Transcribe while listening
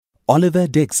Oliver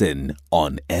Dixon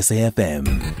on SAFM.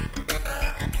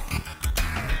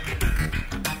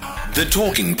 The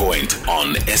Talking Point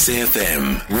on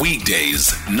SAFM.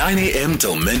 Weekdays, 9 a.m.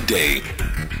 till midday.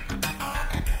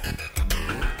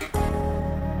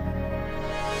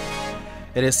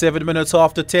 It is 7 minutes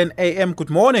after 10 a.m. Good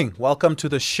morning. Welcome to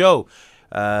the show.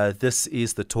 This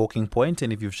is The Talking Point,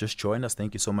 and if you've just joined us,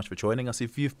 thank you so much for joining us.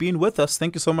 If you've been with us,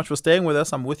 thank you so much for staying with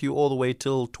us. I'm with you all the way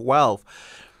till 12.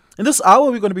 In this hour,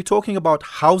 we're going to be talking about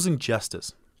housing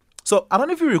justice. So I don't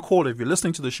know if you recall, if you're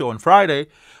listening to the show on Friday,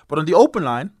 but on the open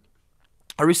line,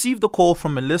 I received a call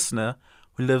from a listener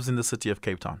who lives in the city of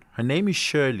Cape Town. Her name is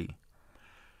Shirley.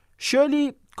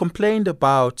 Shirley complained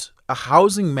about a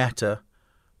housing matter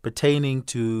pertaining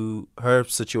to her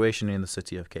situation in the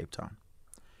city of Cape Town.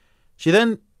 She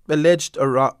then alleged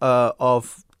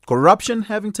of corruption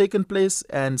having taken place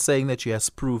and saying that she has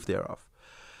proof thereof.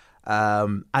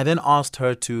 I then asked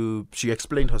her she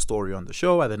explained her story on the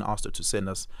show. I then asked her to send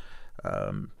us,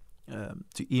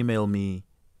 to email me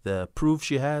the proof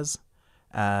she has.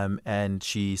 And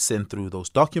she sent through those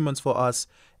documents for us,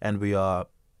 and we are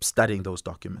studying those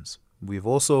documents. We've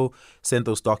also sent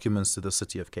those documents to the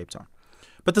city of Cape Town.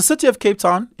 But the city of Cape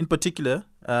Town, in particular,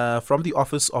 from the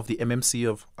office of the MMC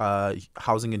of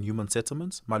Housing and Human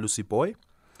Settlements, Malusi Boy,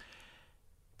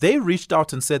 they reached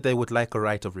out and said they would like a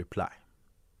right of reply.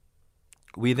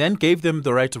 We then gave them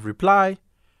the right of reply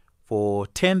for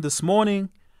 10 this morning,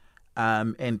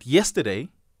 and yesterday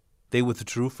they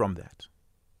withdrew from that.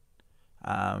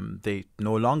 They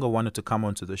no longer wanted to come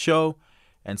onto the show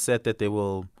and said that they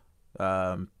will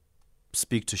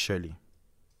speak to Shirley,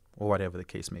 or whatever the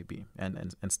case may be,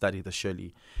 and study the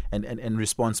Shirley and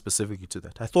respond specifically to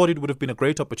that. I thought it would have been a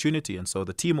great opportunity, and so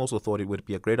the team also thought it would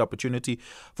be a great opportunity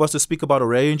for us to speak about a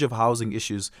range of housing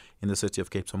issues in the city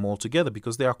of Cape Town altogether,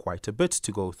 because there are quite a bit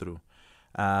to go through.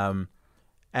 And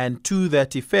to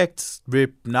that effect,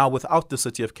 now without the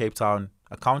city of Cape Town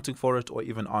accounting for it or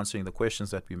even answering the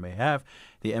questions that we may have,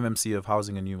 the MMC of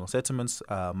Housing and Human Settlements,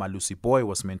 Malusi Boy,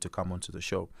 was meant to come onto the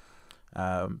show.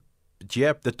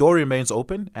 The door remains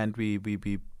open, and we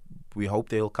hope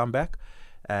they'll come back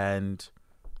and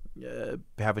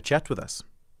have a chat with us.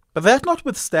 But that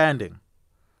notwithstanding,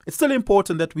 it's still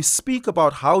important that we speak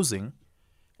about housing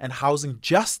and housing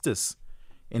justice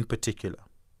in particular.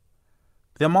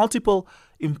 There are multiple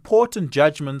important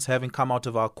judgments having come out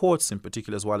of our courts, in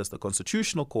particular, as well as the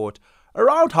Constitutional Court,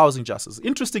 around housing justice.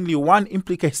 Interestingly, one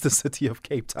implicates the city of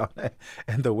Cape Town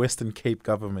and the Western Cape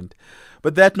government.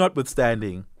 But that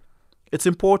notwithstanding, it's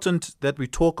important that we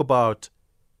talk about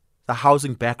the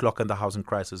housing backlog and the housing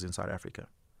crisis in South Africa.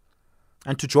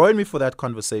 And to join me for that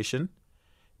conversation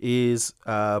is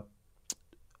Kumar.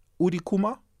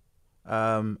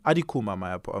 My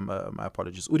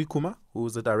apologies. Kumar, who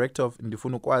is the director of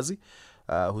Ndifuna Ukwazi,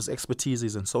 whose expertise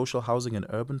is in social housing and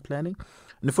urban planning.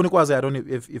 Ndifuna Ukwazi, I don't know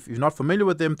if you're not familiar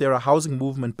with them. They're a housing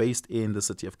movement based in the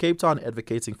city of Cape Town,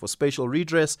 advocating for spatial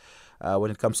redress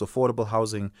when it comes to affordable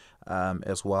housing,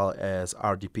 as well as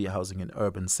RDP housing in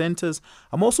urban centers.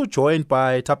 I'm also joined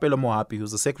by Thapelo Mohapi,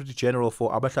 who's the Secretary General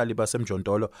for Abahlali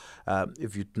baseMjondolo.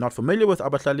 If you're not familiar with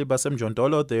Abahlali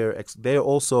baseMjondolo, they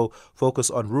also focus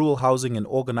on rural housing and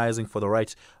organizing for the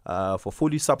right for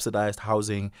fully subsidized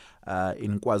housing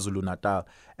in KwaZulu-Natal.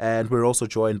 And we're also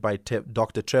joined by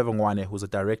Dr. Trevor Ngwane, who's a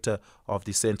director of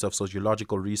the Center of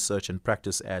Sociological Research and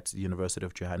Practice at the University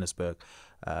of Johannesburg,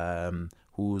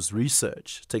 whose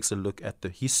research takes a look at the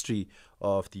history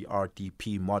of the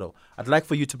RDP model. I'd like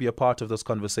for you to be a part of this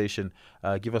conversation.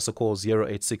 Give us a call,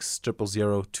 086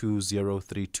 000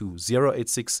 2032.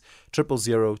 086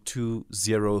 000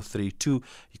 2032.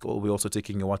 We're also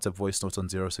taking your WhatsApp voice notes on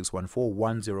 0614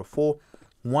 104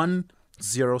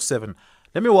 107.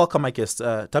 Let me welcome my guest.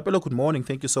 Thapelo, good morning.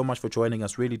 Thank you so much for joining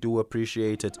us. Really do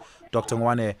appreciate it. Dr.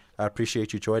 Ngwane, I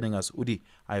appreciate you joining us. Udi,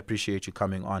 I appreciate you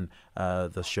coming on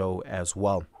the show as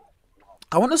well.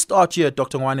 I want to start here,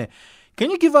 Dr. Ngwane. Can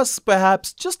you give us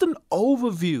perhaps just an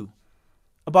overview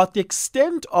about the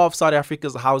extent of South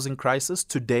Africa's housing crisis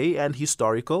today and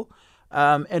historical,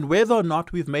 and whether or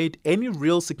not we've made any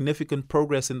real significant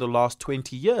progress in the last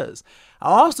 20 years?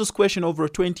 I ask this question over a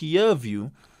 20-year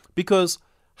view because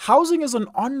housing is an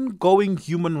ongoing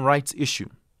human rights issue.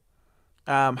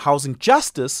 Housing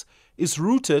justice is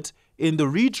rooted in the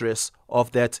redress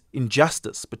of that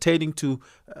injustice pertaining to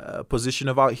position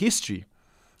of our history.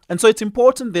 And so it's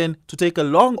important then to take a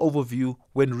long overview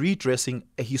when redressing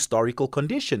a historical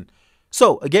condition.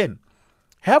 So again,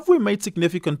 have we made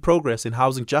significant progress in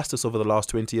housing justice over the last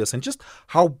 20 years? And just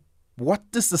what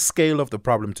is the scale of the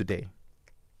problem today?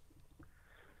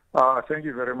 Thank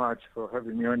you very much for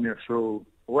having me on your show,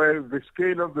 Well, the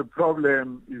scale of the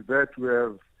problem is that we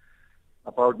have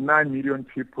about 9 million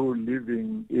people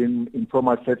living in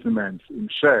informal settlements, in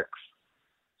shacks.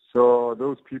 So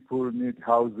those people need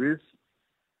houses.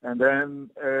 And then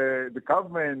the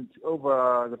government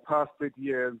over the past 8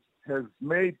 years has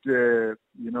made,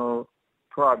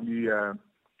 probably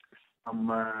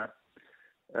some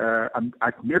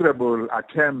admirable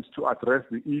attempts to address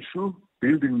the issue,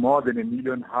 building more than 1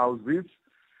 million houses.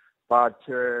 But,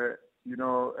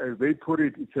 as they put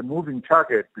it, it's a moving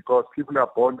target because people are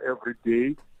born every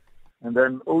day. And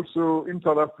then also in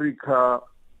South Africa,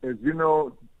 as you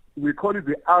know, we call it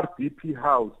the RDP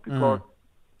house because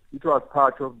it was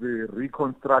part of the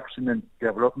Reconstruction and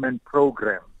Development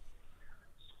Program.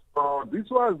 So this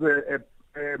was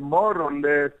a more or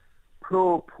less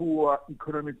pro-poor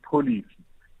economic policy,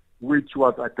 which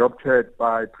was adopted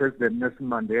by President Nelson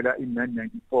Mandela in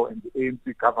 1994 and the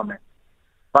ANC government.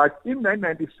 But in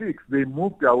 1996, they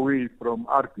moved away from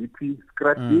RDP,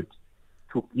 scrapped it,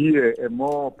 to gear a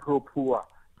more pro-poor,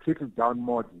 trickle-down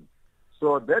model.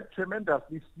 So that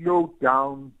tremendously slowed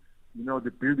down,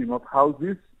 the building of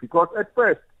houses, because at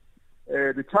first,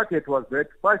 the target was that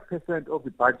 5% of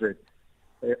the budget,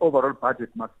 overall budget,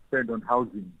 must spend on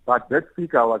housing. But that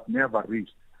figure was never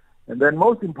reached. And then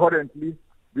most importantly,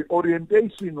 the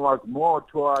orientation was more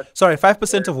towards... Sorry,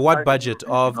 5% of what budget?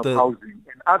 Of the housing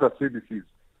and other services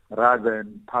rather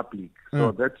than public.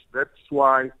 So that's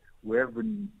why we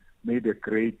haven't made a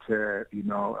great,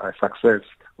 success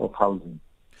of housing.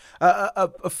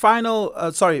 A final,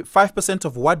 5%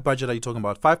 of what budget are you talking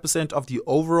about? 5% of the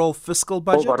overall fiscal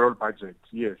budget? Overall budget,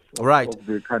 yes. Right. Of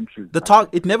the country.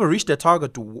 It never reached their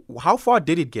target. How far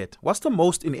did it get? What's the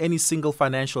most in any single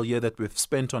financial year that we've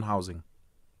spent on housing?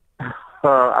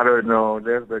 I don't know,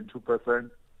 less than 2%.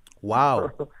 Wow.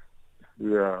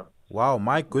 Yeah. Wow,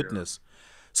 my goodness.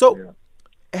 So,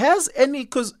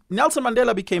 because Nelson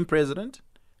Mandela became president,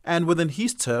 and within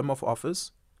his term of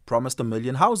office, promised 1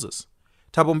 million houses.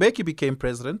 Thabo Mbeki became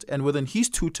president, and within his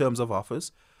 2 terms of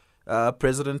office,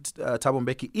 President Thabo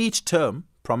Mbeki each term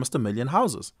promised 1 million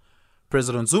houses.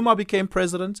 President Zuma became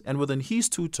president, and within his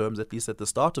 2 terms, at least at the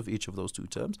start of each of those 2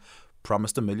 terms,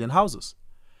 promised 1 million houses.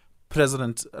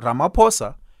 President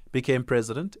Ramaphosa became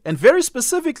president, and very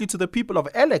specifically to the people of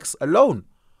Alex alone,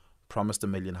 promised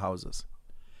 1 million houses.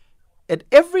 At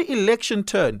every election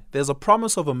turn, there's a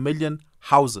promise of 1 million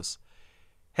houses.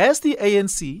 Has the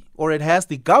ANC, or it has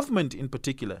the government in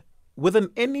particular, within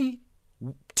any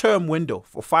term window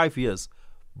for 5 years,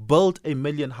 built 1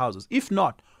 million houses? If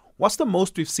not, what's the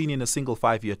most we've seen in a single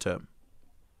 5-year term?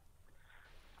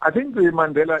 I think the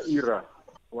Mandela era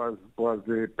was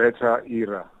a better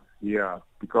era,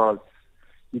 because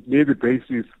it laid the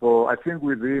basis for, I think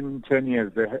within 10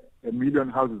 years, 1 million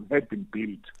houses had been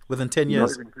built. Within 10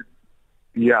 years?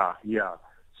 Yeah.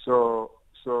 So,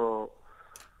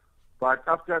 but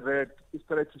after that, it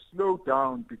started to slow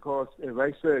down because, as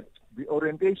I said, the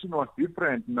orientation was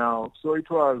different now. So it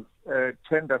was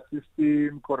tender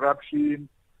system, corruption,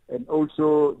 and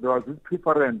also there was this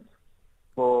preference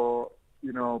for,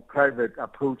 private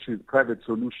approaches, private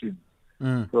solutions.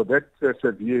 So that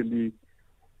severely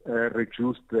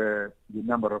reduced the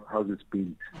number of houses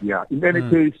built. Yeah. In any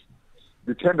case,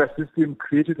 the tender system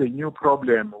created a new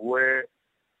problem where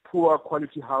poor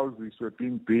quality houses were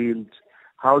being built,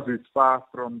 houses far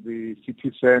from the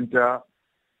city center,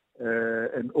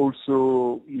 and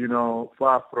also,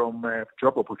 far from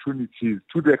job opportunities,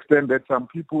 to the extent that some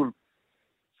people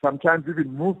sometimes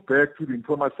even moved back to the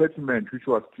informal settlement, which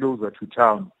was closer to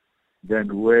town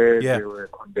than where they were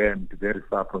condemned, very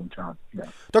far from town. Yeah.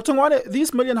 Dr. Ngwane,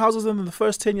 these 1 million houses in the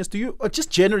first 10 years, do you, or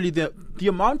just generally the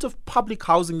amount of public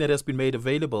housing that has been made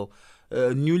available,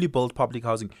 newly built public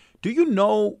housing, do you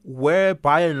know where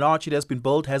by and large it has been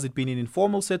built? Has it been in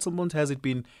informal settlement? Has it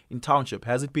been in township?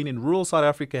 Has it been in rural South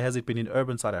Africa? Has it been in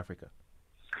urban South Africa?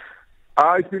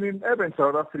 It's been in urban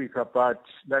South Africa, but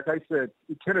like I said,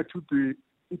 it tended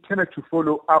to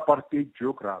follow apartheid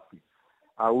geography,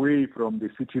 away from the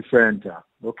city center,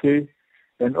 okay?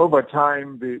 And over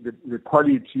time, the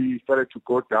quality started to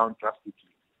go down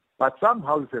drastically. But some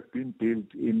houses have been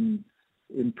built in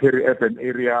peri-urban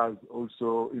areas,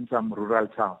 also in some rural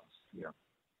towns,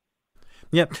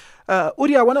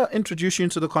 Uri, I want to introduce you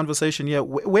into the conversation here.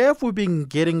 Where have we been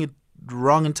getting it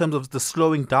wrong in terms of the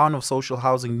slowing down of social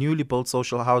housing, newly built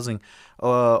social housing,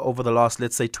 over the last,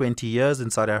 let's say, 20 years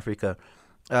in South Africa?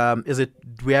 Is it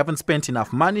we haven't spent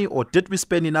enough money, or did we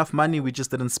spend enough money, we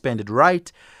just didn't spend it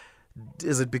right?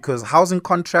 Is it because housing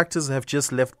contractors have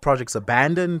just left projects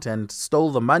abandoned and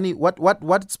stole the money?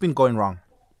 What's been going wrong?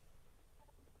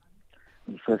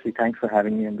 Firstly, thanks for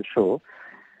having me on the show.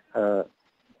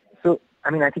 So I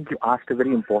mean, I think you asked a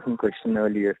very important question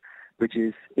earlier, which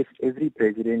is if every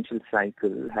presidential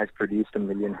cycle has produced 1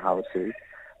 million houses,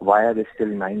 why are there still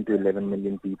 9 to 11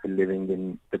 million people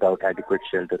living without adequate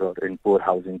shelter or in poor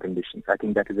housing conditions? I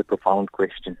think that is a profound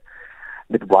question.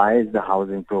 But why is the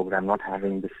housing program not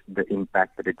having the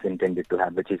impact that it's intended to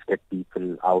have, which is get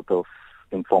people out of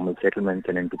informal settlements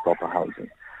and into proper housing?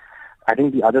 I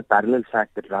think the other parallel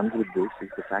fact that runs with this is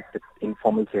the fact that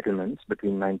informal settlements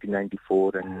between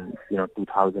 1994 and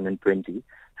 2020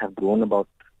 have grown about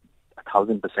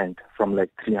 1,000% from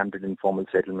like 300 informal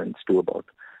settlements to about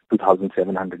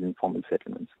 2,700 informal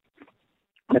settlements.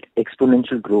 That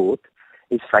exponential growth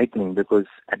is frightening because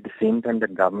at the same time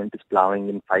that government is plowing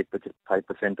in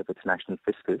 5% of its national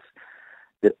fiscus,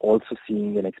 they're also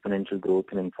seeing an exponential growth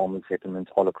in informal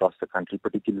settlements all across the country,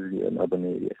 particularly in urban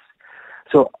areas.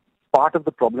 So part of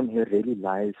the problem here really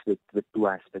lies with two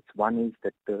aspects. One is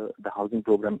that the housing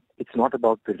program, it's not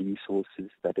about the resources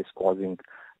that is causing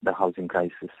the housing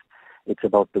crisis. It's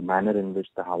about the manner in which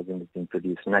the housing is being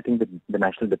produced. And I think that the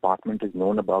National Department is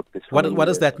known about this. What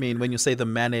does that mean when you say the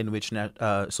manner in which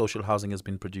social housing has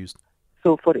been produced?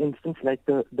 So, for instance, like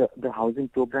the housing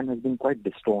program has been quite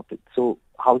distorted. So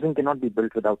housing cannot be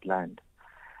built without land.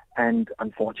 And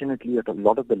unfortunately, a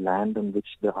lot of the land on which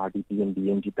the RDP and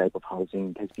BMG type of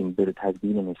housing has been built has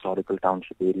been in historical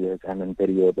township areas and in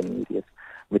peri-urban areas,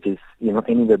 which is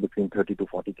anywhere between 30 to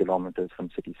 40 kilometers from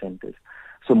city centers.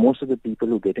 So most of the people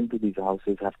who get into these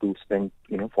houses have to spend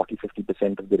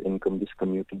 40-50% of their income just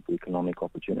commuting to economic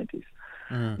opportunities.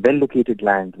 Well-located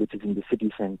land, which is in the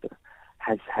city center,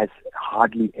 has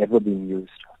hardly ever been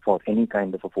used for any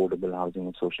kind of affordable housing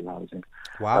or social housing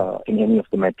in any of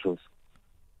the metros.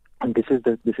 And this is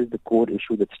the core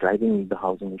issue that's driving the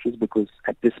housing issues, because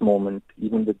at this moment,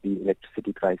 even with the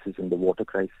electricity crisis and the water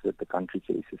crisis that the country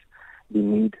faces, we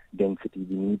need density.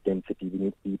 We need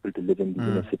people to live in the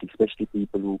inner city, especially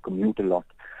people who commute a lot,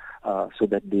 so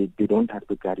that they don't have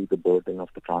to carry the burden of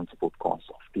the transport costs,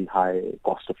 of the high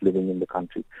cost of living in the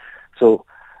country. So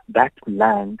that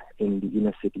land in the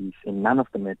inner cities, in none of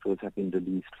the metros, have been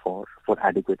released for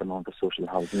adequate amount of social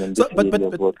housing. And this area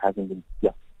of work hasn't been.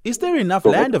 Yeah. Is there enough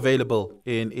land available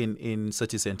in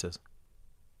city centers?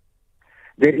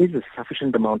 There is a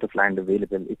sufficient amount of land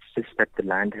available. It's just that the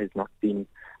land has been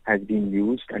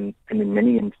used, and in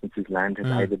many instances, land has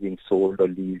either been sold or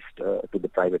leased to the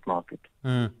private market.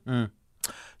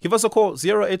 Give us a call,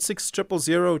 086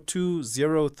 000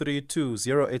 2032,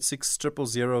 086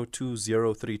 000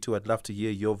 2032. I'd love to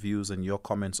hear your views and your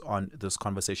comments on this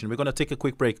conversation. We're going to take a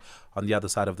quick break. On the other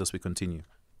side of this, we continue.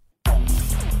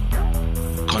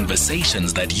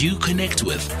 Conversations that you connect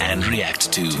with and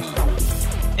react to.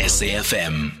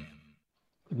 SAFM.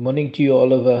 Good morning to you,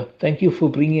 Oliver. Thank you for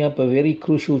bringing up a very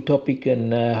crucial topic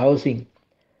in housing,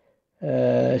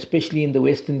 especially in the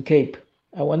Western Cape.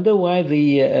 I wonder why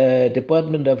the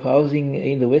Department of Housing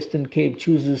in the Western Cape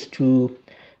chooses to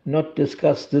not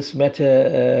discuss this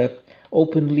matter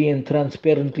openly and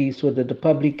transparently so that the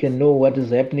public can know what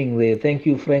is happening there. Thank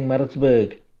you, Frank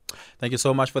Maritzburg. Thank you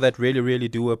so much for that. Really, really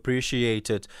do appreciate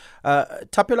it.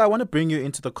 Thapelo, I want to bring you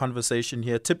into the conversation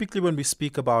here. Typically, when we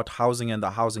speak about housing and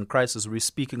the housing crisis, we're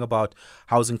speaking about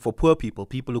housing for poor people,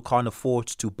 people who can't afford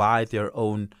to buy their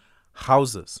own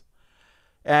houses.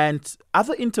 And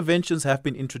other interventions have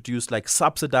been introduced, like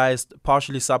subsidized,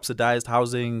 partially subsidized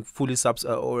housing, fully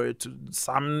or to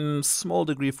some small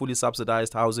degree fully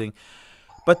subsidized housing.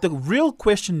 But the real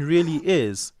question really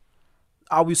is,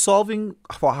 are we solving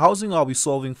for housing or are we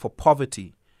solving for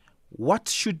poverty? What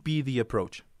should be the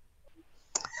approach?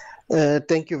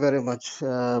 Thank you very much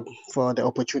for the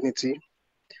opportunity,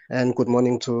 and good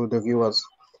morning to the viewers.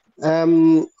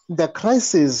 The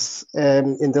crisis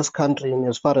in this country,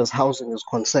 as far as housing is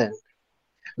concerned,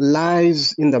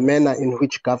 lies in the manner in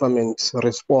which government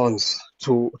responds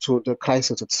to the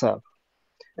crisis itself.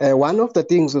 One of the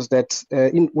things is that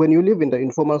when you live in the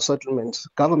informal settlements,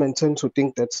 government tends to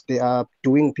think that they are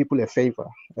doing people a favor.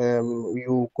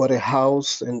 You got a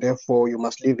house and therefore you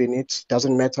must live in it.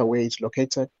 Doesn't matter where it's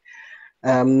located.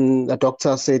 The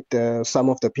doctor said some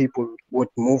of the people would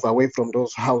move away from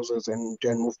those houses and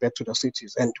move back to the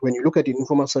cities. And when you look at the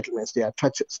informal settlements, they are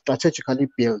strategically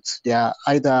built. They are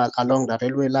either along the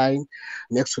railway line,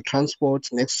 next to transport,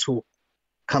 next to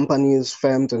companies,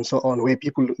 firms, and so on, where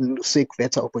people seek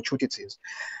better opportunities.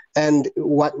 And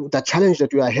what the challenge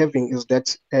that we are having is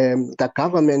that the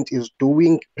government is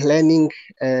doing planning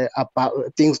about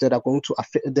things that are going to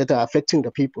that are affecting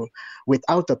the people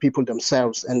without the people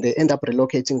themselves, and they end up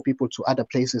relocating people to other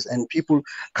places, and people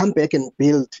come back and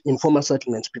build informal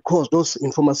settlements because those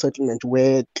informal settlements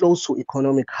were close to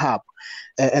economic hub,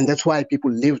 and that's why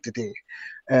people lived there.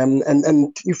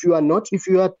 And if you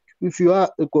are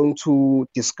going to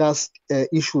discuss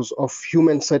issues of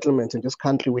human settlement in this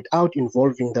country without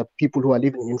involving the people who are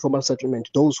living in informal settlement,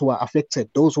 those who are affected,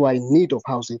 those who are in need of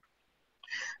housing,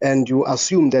 and you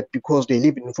assume that because they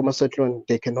live in informal settlement,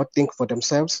 they cannot think for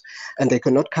themselves and they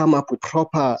cannot come up with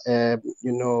proper,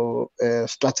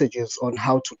 strategies on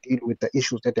how to deal with the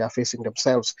issues that they are facing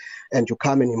themselves, and you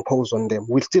come and impose on them,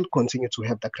 we'll still continue to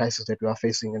have the crisis that we are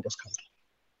facing in this country.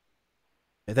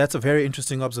 That's a very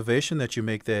interesting observation that you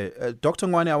make there. Dr.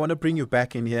 Ngwane, I want to bring you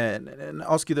back in here and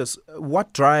ask you this.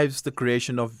 What drives the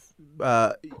creation of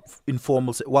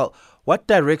what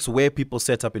directs where people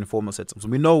set up informal settlements?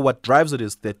 We know what drives it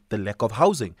is the lack of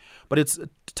housing. But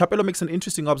Thapelo makes an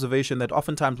interesting observation that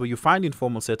oftentimes where you find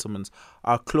informal settlements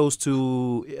are close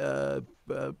to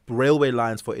railway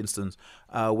lines, for instance,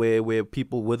 where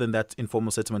people within that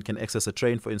informal settlement can access a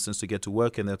train, for instance, to get to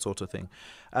work and that sort of thing.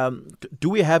 Do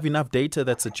we have enough data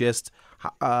that suggests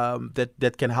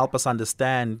that can help us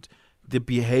understand the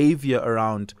behavior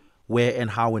around where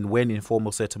and how and when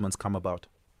informal settlements come about?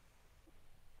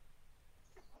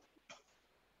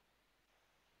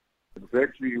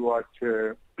 Exactly what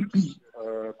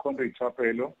Comrade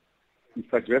Thapelo is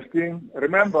suggesting.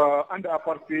 Remember, under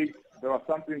apartheid, there was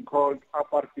something called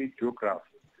apartheid geography,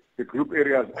 the Group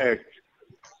Areas Act.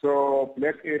 So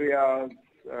black areas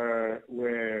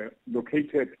were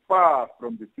located far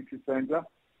from the city center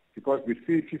because the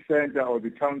city center or the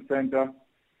town center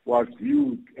was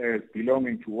viewed as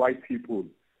belonging to white people.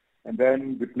 And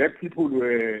then the black people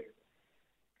were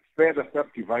further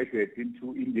subdivided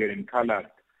into Indian and colored.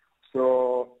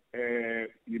 So, a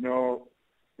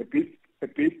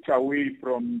bit away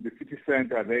from the city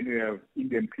center, then you have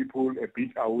Indian people, a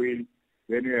bit away,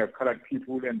 then you have colored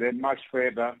people, and then much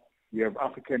further, you have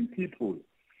African people.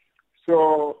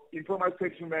 So informal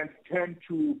settlements tend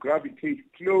to gravitate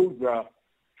closer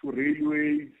to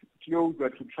railways, closer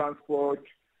to transport,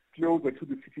 closer to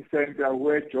the city center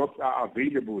where jobs are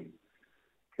available.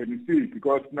 Can you see?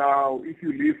 Because now, if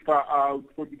you live far out,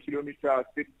 40 kilometers,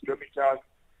 30 kilometers,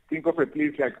 think of a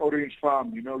place like Orange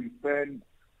Farm. You spend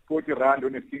 40 rand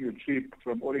on a single trip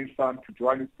from Orange Farm to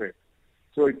Johannesburg.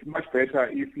 So it's much better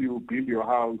if you build your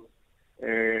house,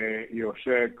 your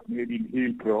shack, maybe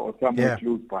in Hillbrow or somewhere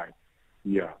close by.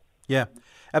 Yeah,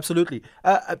 absolutely.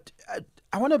 I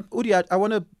want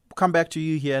to come back to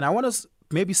you here, and I want to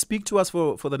maybe speak to us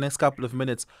for the next couple of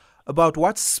minutes about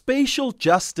what spatial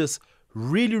justice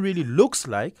really, really looks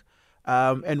like,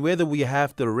 and whether we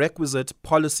have the requisite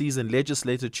policies and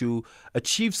legislature to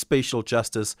achieve spatial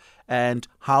justice, and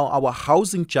how our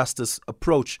housing justice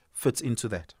approach fits into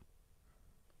that.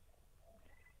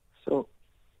 So,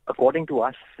 according to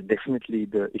us, definitely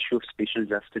the issue of spatial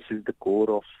justice is the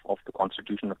core of the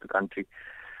constitution of the country.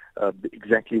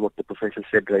 Exactly what the professor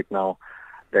said right now,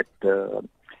 that the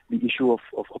issue of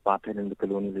apartheid and the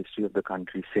colonial history of the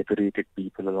country separated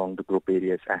people along the Group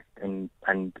Areas Act, and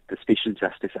the spatial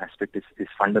justice aspect is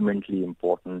fundamentally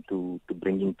important to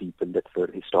bringing people that were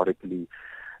historically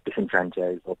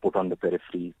disenfranchised or put on the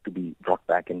periphery to be brought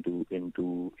back into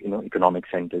economic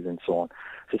centers and so on.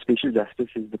 So spatial justice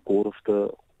is the core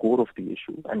of the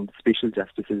issue, and spatial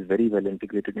justice is very well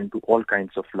integrated into all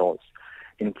kinds of laws,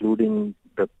 including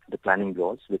the planning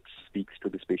laws, which speaks to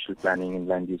the Spatial Planning and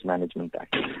Land Use Management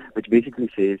Act, which basically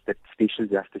says that spatial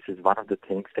justice is one of the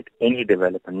things that any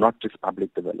development, not just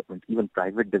public development, even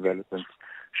private developments,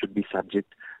 should be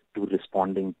subject to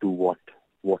responding to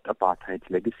what apartheid's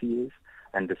legacy is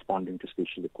and responding to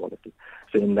spatial equality.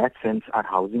 So in that sense, our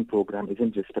housing program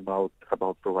isn't just about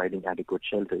providing adequate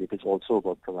shelter. It is also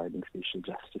about providing spatial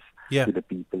justice to the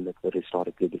people that were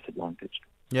historically disadvantaged.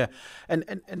 Yeah, and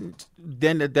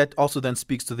then that also then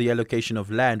speaks to the allocation of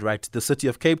land, right? The city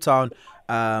of Cape Town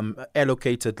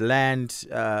allocated land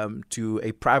to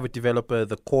a private developer.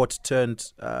 The court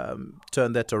turned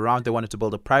that around. They wanted to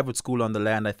build a private school on the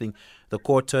land. I think the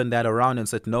court turned that around and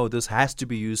said, no, this has to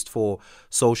be used for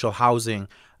social housing.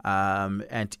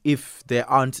 And if there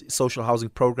aren't social housing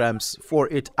programs for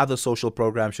it, other social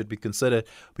programs should be considered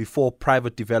before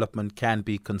private development can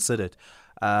be considered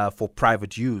for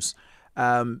private use.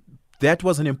 That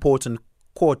was an important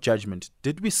court judgment.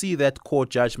 Did we see that court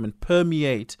judgment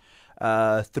permeate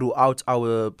throughout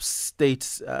our state,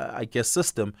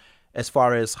 system as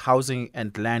far as housing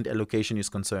and land allocation is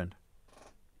concerned?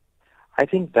 I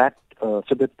think that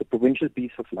the provincial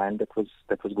piece of land that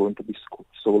was going to be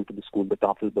sold to the school, the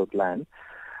Tafelberg land,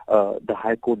 the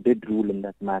High Court did rule in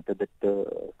that matter that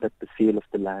the sale of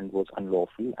the land was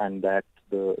unlawful, and that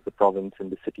the province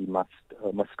and the city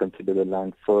must consider the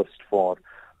land first for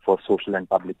social and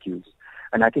public use.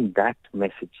 And I think that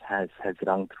message has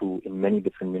rung through in many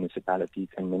different municipalities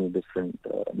and many different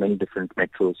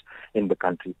metros in the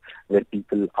country, where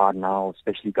people are now,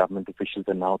 especially government officials,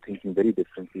 are now thinking very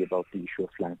differently about the issue of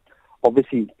land.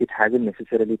 Obviously, it hasn't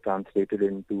necessarily translated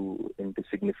into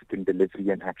significant delivery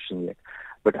and action yet,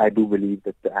 but I do believe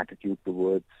that the attitude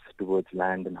towards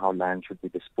land and how land should be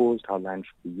disposed, how land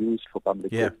should be used for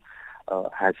public good,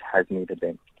 has made a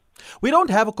dent. We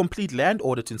don't have a complete land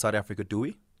audit in South Africa, do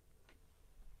we?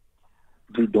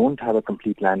 We don't have a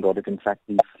complete land audit. In fact,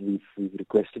 we've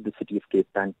requested the city of Cape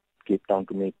Town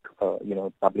to make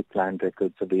public land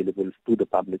records available to the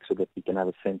public so that we can have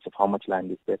a sense of how much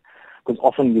land is there. Because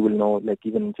often you will know, like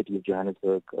even in the city of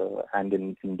Johannesburg and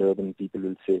in Durban, people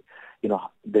will say,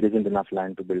 there isn't enough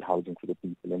land to build housing for the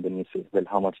people. And then you say, well,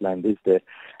 how much land is there?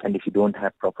 And if you don't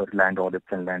have proper land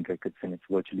audits and land records, then it's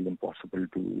virtually impossible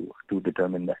to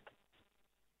determine that.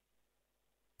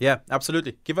 Yeah,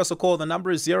 absolutely. Give us a call. The number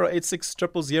is 086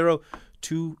 000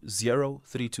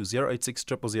 2032. 086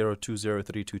 000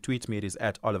 2032. Tweet me. It is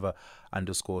at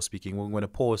Oliver_speaking. We're going to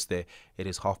pause there. It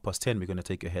is 10:30. We're going to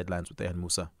take your headlines with Ehan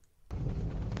Musa.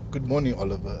 Good morning,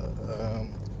 Oliver.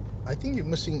 I think you're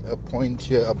missing a point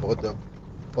here about the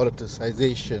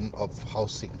politicization of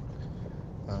housing.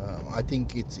 I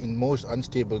think it's in most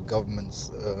unstable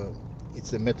governments,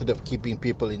 it's a method of keeping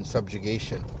people in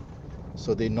subjugation.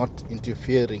 So they're not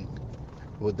interfering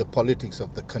with the politics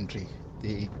of the country.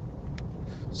 They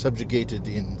subjugated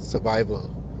in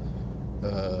survival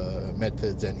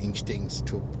methods and instincts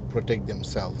to protect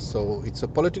themselves. So it's a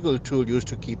political tool used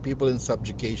to keep people in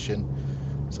subjugation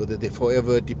so that they're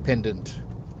forever dependent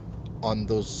on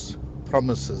those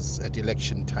promises at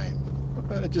election time.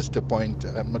 Just a point.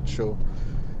 I'm not sure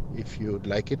if you'd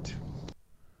like it.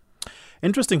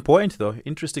 Interesting point, though.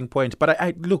 Interesting point. But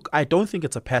I don't think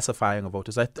it's a pacifying of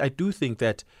voters. I do think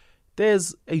that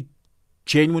there's a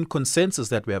genuine consensus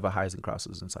that we have a housing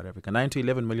crisis in South Africa. 9 to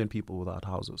 11 million people without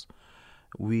houses.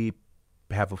 We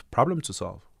have a problem to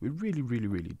solve. We really, really,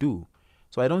 really do.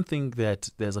 So I don't think that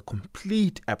there's a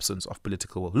complete absence of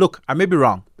political will. Look, I may be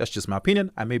wrong. That's just my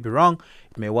opinion. I may be wrong.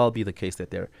 It may well be the case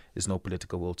that there is no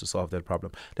political will to solve that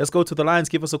problem. Let's go to the lines.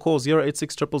 Give us a call,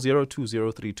 086 000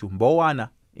 2032. Mbowana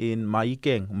in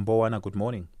Maikeng. Mbowana, good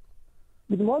morning.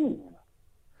 Good morning.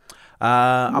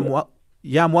 I'm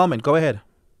well, man. Go ahead.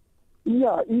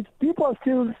 Yeah, if people are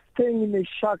still staying in the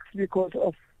shacks because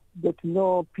of that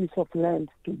no piece of land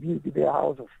to build their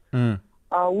houses,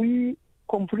 are we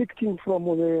conflicting from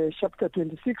the chapter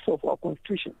 26 of our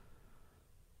Constitution?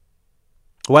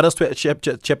 What does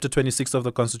chapter 26 of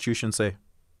the Constitution say?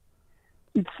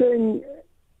 It's saying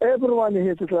everyone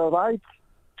has the right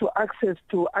to access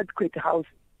to adequate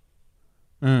housing.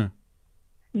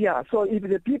 Yeah, so if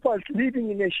the people are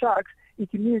living in the shacks,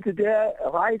 it means their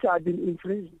rights are being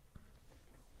infringed.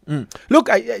 Look,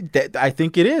 I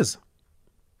think it is.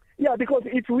 Yeah, because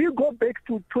if we go back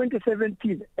to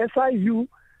 2017, SIU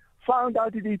found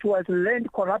out that it was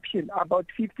land corruption, about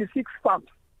 56 farms.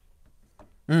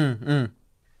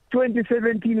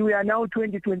 2017, we are now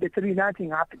 2023, nothing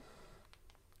happened.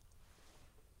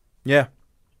 Yeah.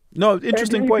 No,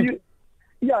 interesting point.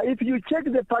 If you check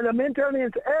the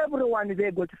parliamentarians, everyone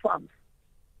there got farms.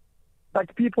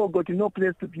 But people got no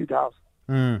place to build house.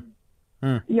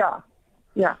 Yeah.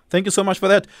 Thank you so much for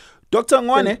that. Dr.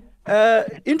 Ngwane,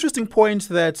 interesting point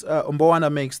that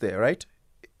Mbowana makes there, right?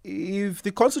 If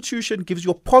the Constitution gives you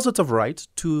a positive right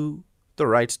to the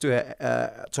right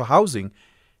to housing,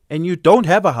 and you don't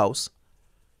have a house,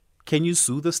 can you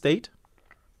sue the state?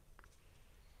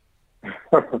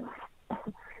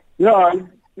 Yeah,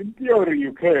 in theory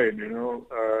you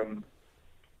can,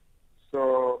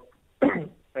 So,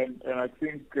 and I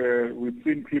think we've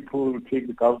seen people take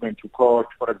the government to court.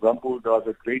 For example, there was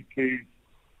a great case,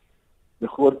 the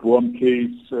Grootboom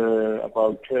case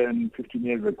about 10, 15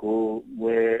 years ago,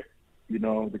 where,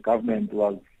 the government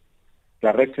was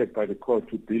directed by the court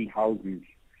to build houses.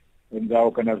 And there are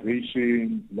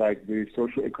organizations like the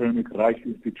Socioeconomic Rights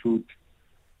Institute,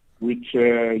 which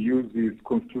uses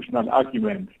constitutional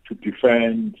arguments to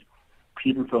defend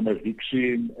people from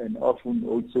eviction and often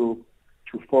also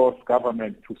to force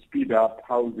government to speed up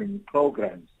housing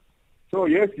programs. So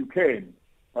yes, you can.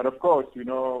 But of course,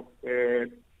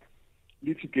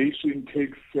 litigation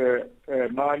takes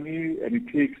money and it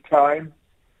takes time.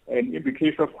 And in the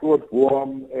case of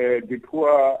Grootboom, the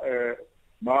poor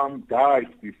mom died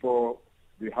before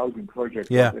the housing project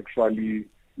was actually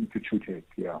instituted.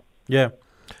 Yeah.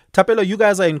 Thapelo, you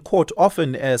guys are in court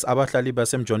often as Abahlali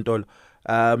baseMjondolo.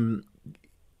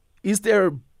 Is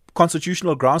there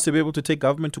constitutional grounds to be able to take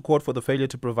government to court for the failure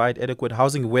to provide adequate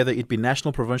housing, whether it be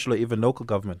national, provincial, or even local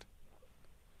government? Yeah, in theory you can,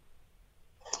 but of course, the court has to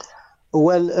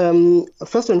Well,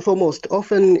 first and foremost,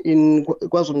 often in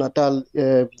KwaZulu-Natal,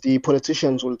 the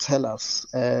politicians will tell us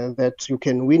that you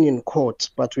can win in court,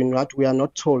 but we are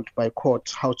not told by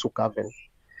court how to govern.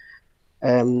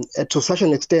 To such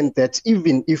an extent that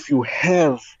even if you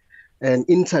have an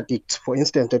interdict, for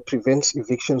instance, that prevents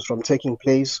evictions from taking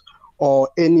place, or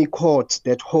any court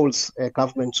that holds a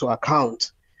government to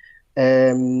account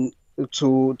to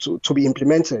be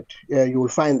implemented, you will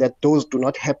find that those do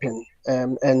not happen,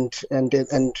 and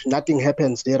nothing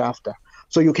happens thereafter.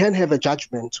 So you can have a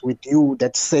judgment with you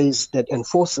that says, that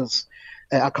enforces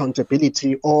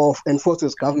accountability or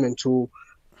enforces government to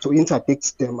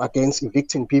interdict them against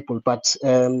evicting people, but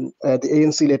the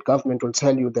ANC-led government will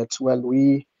tell you that, well,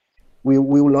 we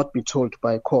will not be told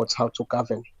by courts how to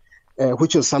govern,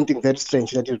 which is something very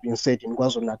strange that has been said in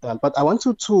KwaZulu-Natal. But I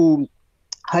wanted to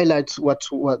highlight what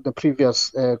the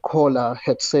previous caller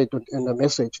had said in the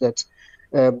message, that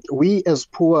we as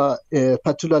poor,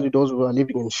 particularly those who are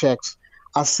living in shacks,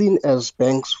 are seen as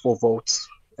banks for votes.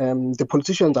 The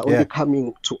politicians are only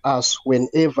coming to us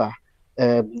whenever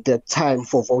the time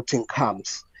for voting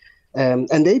comes.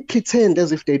 And they pretend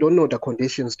as if they don't know the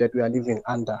conditions that we are living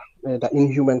under, the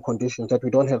inhuman conditions, that we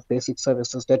don't have basic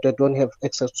services, that they don't have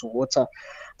access to water,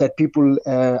 that people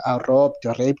are robbed,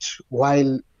 raped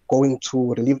while going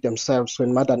to relieve themselves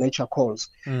when Mother Nature calls.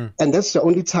 And that's the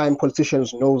only time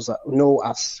politicians know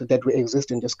us, that we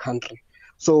exist in this country.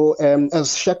 So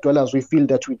as shack dwellers, we feel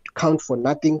that we count for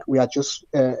nothing. We are just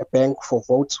a bank for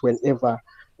votes whenever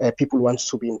people want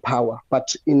to be in power,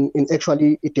 but in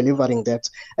actually delivering that.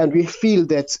 And we feel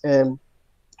that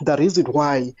the reason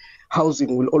why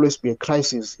housing will always be a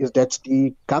crisis is that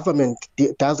the government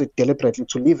does it deliberately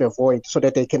to leave a void so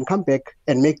that they can come back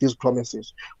and make these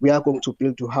promises. We are going to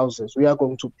build 2 houses. We are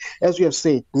going to, as we have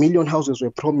said, 1 million houses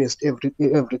were promised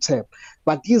every term.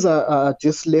 But these are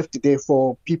just left there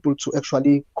for people to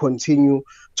actually continue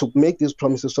to make these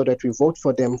promises so that we vote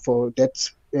for them for that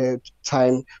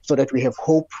time, so that we have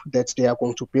hope that they are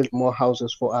going to build more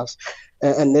houses for us,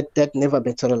 and that never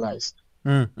materialized.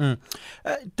 Dr.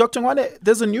 Ngwane,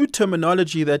 there's a new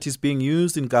terminology that is being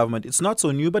used in government. It's not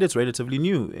so new, but it's relatively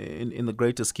new in the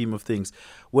greater scheme of things.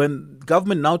 When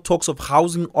government now talks of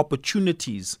housing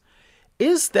opportunities,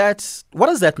 what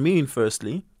does that mean,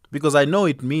 firstly? Because I know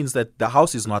it means that the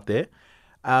house is not there.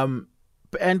 And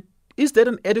is that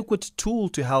an adequate tool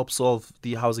to help solve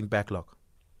the housing backlog?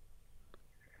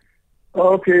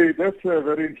 Okay, that's a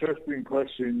very interesting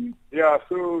question. Yeah,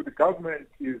 so the government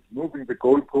is moving the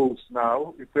goalposts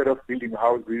now. Instead of building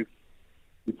houses,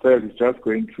 it says it's just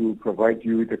going to provide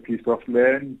you with a piece of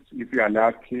land, if you are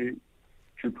lucky,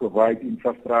 to provide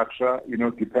infrastructure,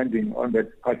 depending on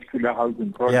that particular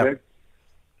housing project.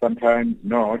 Sometimes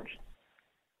not.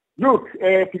 Look,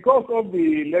 because of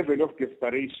the level of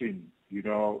desperation,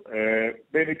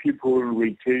 many people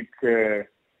will take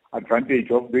advantage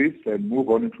of this and move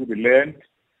on into the land,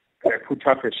 put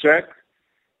up a shack,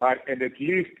 and at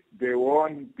least they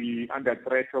won't be under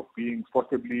threat of being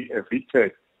forcibly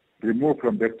evicted, removed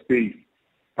from that space.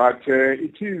 But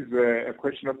it is a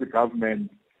question of the government,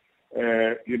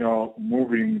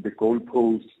 moving the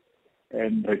goalposts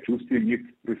and reducing its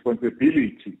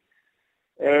responsibility.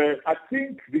 I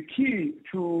think the key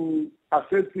to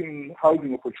assessing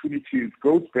housing opportunities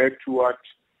goes back to what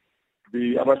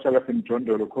the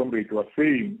baseMjondolo comrade was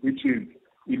saying, which is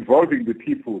involving the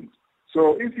people.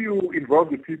 So if you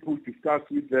involve the people, discuss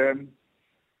with them,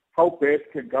 how best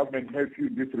can government help you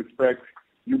in this respect,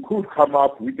 you could come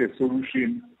up with a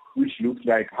solution which looks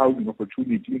like housing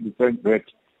opportunity, in the sense that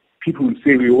people will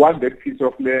say, we want that piece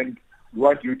of land, we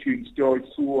want you to install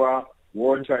sewer,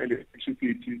 water,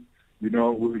 electricity, we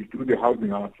will do the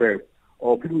housing ourselves.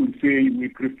 Or people will say, we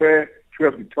prefer to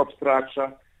have the top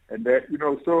structure, and that,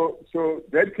 so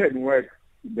that can work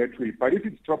in that way. But if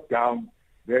it's top down,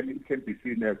 then it can be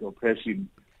seen as oppression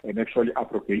and actually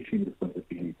abrogating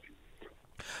responsibility.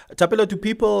 Thapelo, do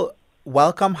people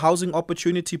welcome housing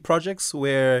opportunity projects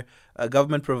where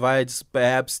government provides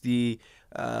perhaps the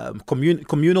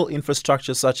communal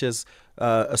infrastructure such as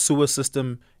a sewer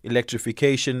system,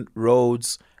 electrification,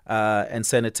 roads, and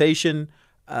sanitation,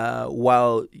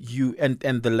 while you and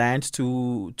the land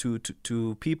to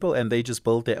people, and they just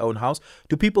build their own house?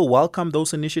 Do people welcome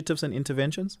those initiatives and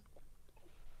interventions?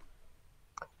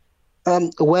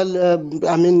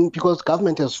 Because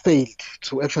government has failed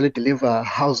to actually deliver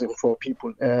housing for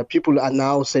people, people are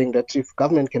now saying that if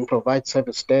government can provide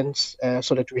service stands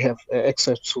so that we have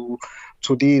access to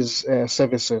to these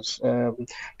services,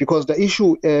 because the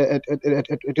issue at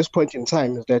this point in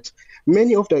time is that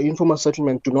many of the informal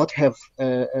settlements do not have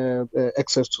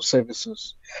access to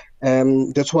services.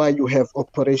 That's why you have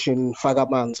Operation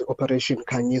Fagamanzi, Operation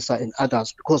Kanyisa, and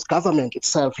others, because government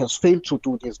itself has failed to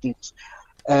do these things.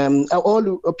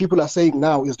 All people are saying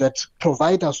now is that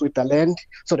provide us with the land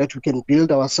so that we can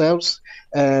build ourselves.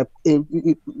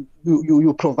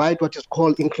 You provide what is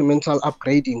called incremental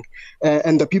upgrading,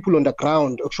 and the people on the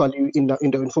ground, actually in the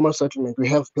informal settlement, we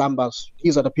have plumbers.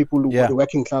 These are the people who are the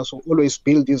working class who always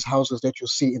build these houses that you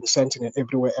see in Sentin and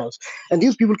everywhere else. And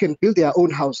these people can build their own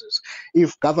houses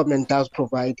if government does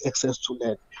provide access to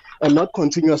land, and not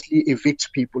continuously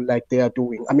evict people like they are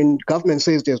doing. I mean, government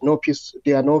says there's no peace,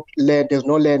 there's no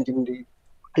land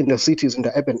in the cities, in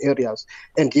the urban areas,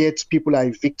 and yet people are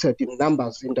evicted in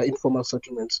numbers in the informal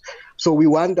settlements. So we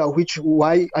wonder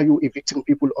why are you evicting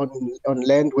people on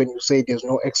land when you say there's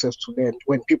no access to land,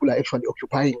 when people are actually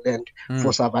occupying land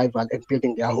for survival and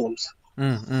building their homes.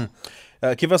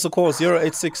 Give us a call,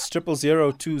 086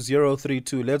 000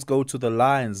 2032. Let's go to the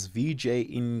lines. VJ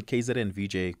in KZN.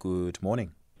 VJ, good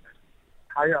morning.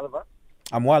 Hi, Oliver.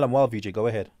 I'm well, VJ. Go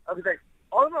ahead. Okay, thanks.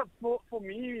 Oliver, for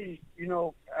me,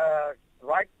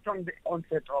 right from the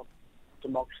onset of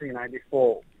democracy in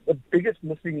 94, the biggest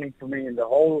missing link for me in the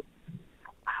whole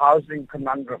housing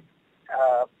conundrum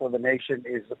for the nation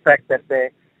is the fact that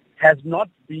there has not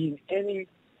been any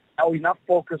or enough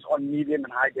focus on medium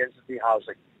and high density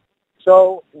housing.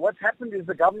 So what's happened is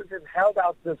the government has held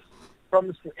out this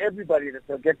promise to everybody that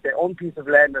they'll get their own piece of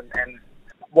land and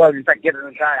in fact, get an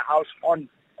entire house on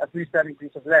a freestanding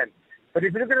piece of land. But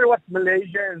if you look at what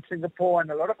Malaysia and Singapore and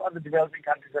a lot of other developing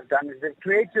countries have done, is they've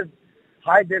created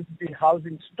high-density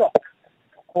housing stock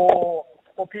for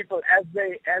people as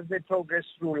they progress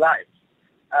through life.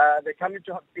 They come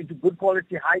into good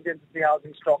quality, high-density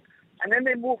housing stock, and then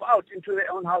they move out into their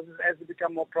own houses as they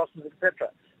become more prosperous, etc.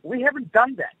 We haven't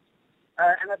done that.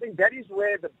 And I think that is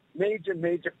where the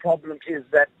major problem is,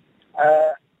 that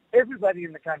everybody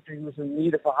in the country who's in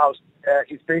need of a house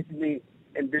is basically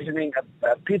envisioning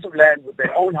a piece of land with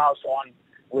their own house on,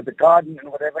 with a garden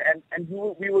and whatever, and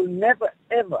we will never,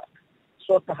 ever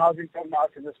sort the housing problem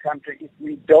out in this country if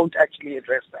we don't actually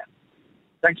address that.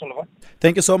 Thanks, Oliver.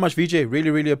 Thank you so much, VJ. Really,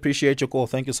 really appreciate your call.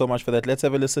 Thank you so much for that. Let's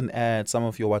have a listen at some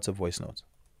of your WhatsApp voice notes.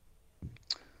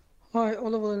 Hi,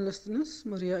 Oliver and listeners.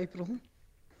 Maria April.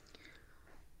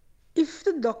 If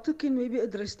the doctor can maybe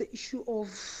address the issue of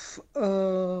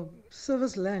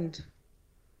service land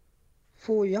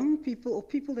for young people or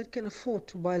people that can afford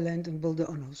to buy land and build their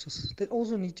own houses, that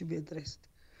also need to be addressed,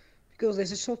 because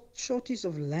there's a shortage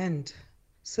of land,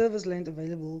 service land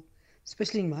available,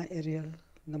 especially in my area,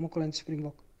 Namakwa and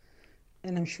Springbok,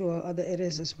 and I'm sure other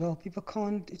areas as well. People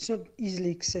can't, it's not easily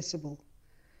accessible.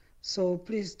 So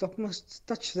please, Doc must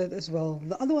touch that as well.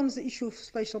 The other one is the issue of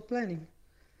spatial planning.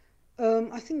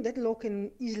 I think that law can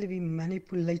easily be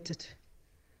manipulated,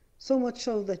 so much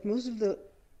so that most of the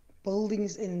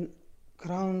buildings in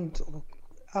ground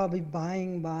are be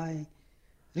buying by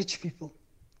rich people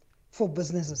for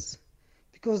businesses,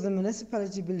 because the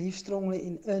municipality believes strongly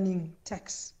in earning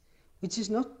tax, which is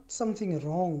not something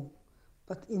wrong,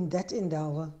 but in that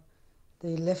endeavor,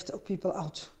 they left people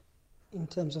out in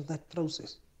terms of that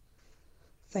process.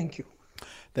 Thank you.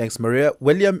 Thanks, Maria.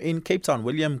 William in Cape Town.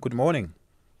 William, good morning.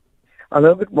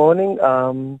 Hello, good morning,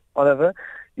 Oliver.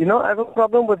 I have a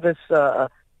problem with this.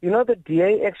 The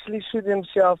DA actually shoot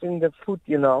himself in the foot,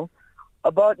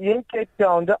 about in Cape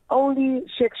Town, the only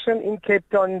section in Cape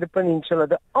Town in the peninsula,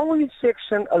 the only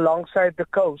section alongside the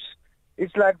coast.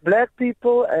 It's like black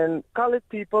people and colored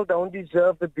people don't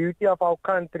deserve the beauty of our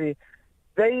country.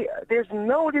 There's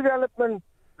no development.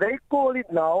 They call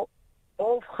it now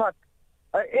wolfgat,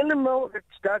 an animal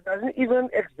that doesn't even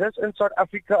exist in South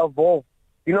Africa, a wolf.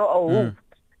 A wolf.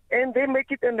 And they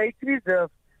make it a nature reserve.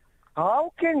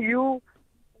 How can you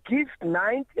give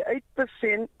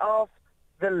 98% of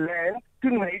the land to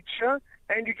nature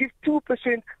and you give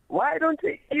 2%? Why don't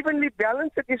they evenly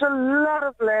balance it? There's a lot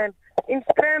of land in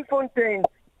Strandfontein,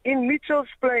 in Mitchell's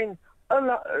Plain,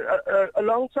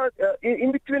 alongside,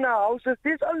 in between our houses.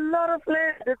 There's a lot of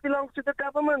land that belongs to the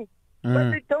government.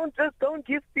 But they don't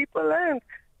give people land.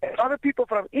 And other people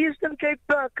from Eastern Cape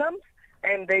comes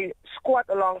and they squat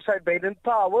alongside Baden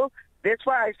Powell. That's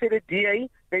why I say the DA,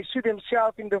 they shoot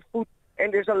themselves in the foot.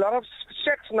 And there's a lot of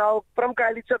shacks now from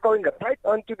Kailitsa going right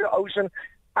onto the ocean.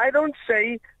 I don't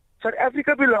say South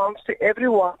Africa belongs to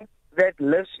everyone that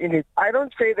lives in it. I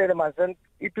don't say that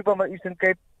if people from Eastern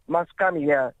Cape must come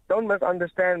here. Don't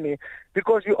misunderstand me,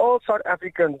 because you're all South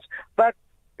Africans. But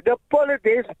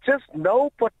there's just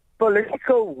no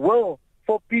political will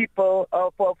for people,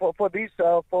 for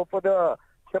the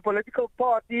political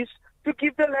parties to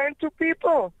give the land to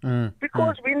people,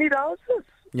 because we need houses.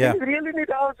 Yeah. We really need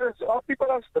houses. Our people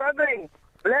are struggling.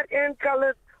 Black and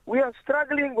colored, we are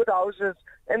struggling with houses,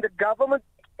 and the government,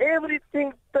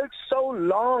 everything takes so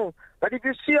long. But if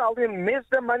you see how they miss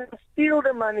the money, steal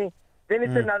the money, then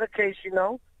it's another case,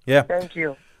 Yeah. Thank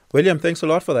you. William, thanks a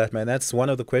lot for that, man. That's one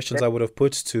of the questions I would have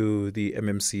put to the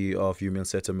MMC of Union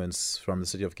Settlements from the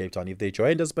city of Cape Town if they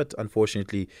joined us, but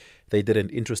unfortunately they did an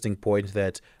interesting point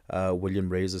that William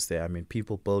raises there. I mean,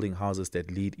 people building houses that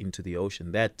lead into the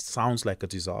ocean. That sounds like a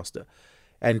disaster.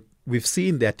 And we've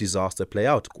seen that disaster play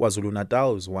out.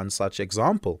 KwaZulu-Natal is one such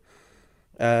example.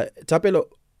 Thapelo,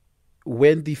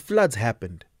 when the floods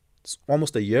happened, it's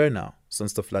almost a year now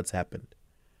since the floods happened,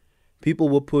 people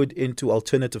were put into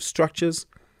alternative structures.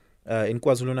 In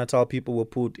KwaZulu-Natal, people were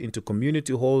put into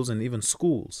community halls and even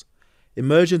schools.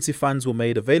 Emergency funds were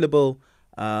made available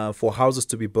for houses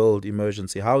to be built,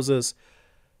 emergency houses.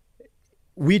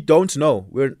 We don't know.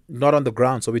 We're not on the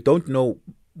ground, so we don't know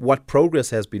what progress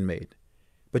has been made.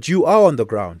 But you are on the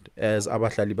ground as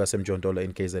Abahlali baseMjondolo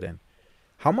in KZN.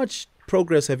 How much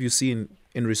progress have you seen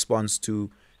in response to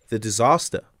the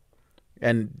disaster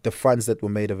and the funds that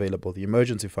were made available, the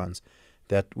emergency funds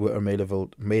that were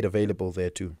made available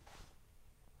there too?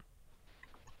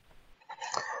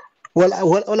 Well,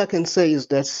 all I can say is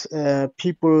that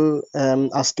people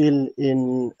are still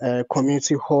in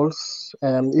community halls.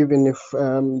 Even if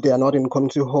they are not in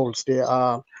community halls, they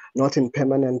are not in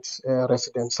permanent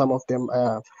residence. Some of them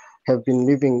have been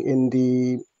living in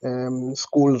the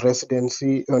school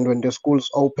residency, and when the schools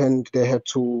opened, they had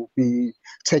to be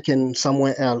taken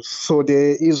somewhere else. So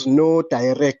there is no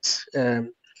direct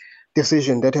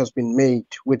decision that has been made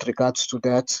with regards to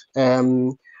that.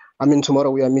 Tomorrow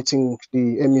we are meeting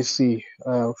the MEC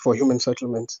for Human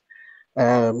Settlement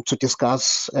to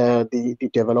discuss the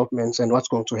developments and what's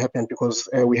going to happen, because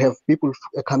we have people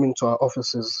coming to our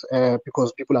offices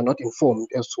because people are not informed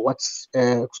as to what's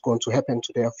going to happen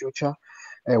to their future,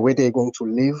 where they're going to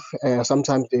live.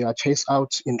 Sometimes they are chased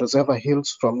out in Reservoir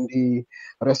Hills from the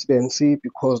residency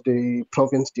because the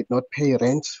province did not pay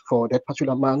rent for that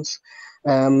particular month.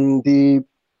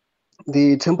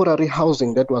 The temporary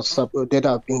housing that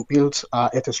are being built are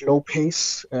at a slow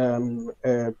pace. Not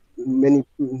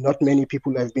many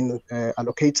people have been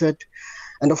allocated,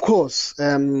 and of course,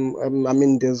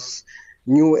 there's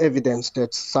new evidence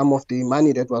that some of the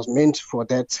money that was meant for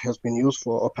that has been used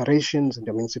for operations in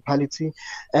the municipality,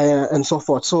 and so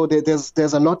forth. So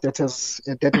there's a lot that is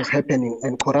happening,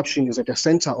 and corruption is at the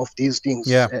center of these things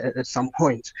at some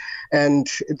point. And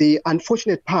the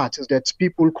unfortunate part is that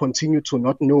people continue to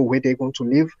not know where they're going to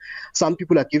live. Some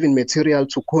people are given material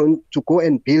to go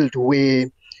and build where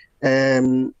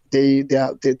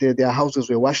their houses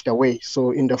were washed away.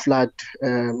 So in the flood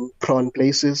prone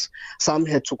places, some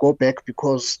had to go back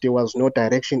because there was no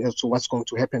direction as to what's going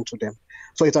to happen to them.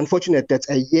 So it's unfortunate that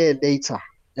a year later,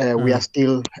 we are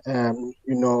still,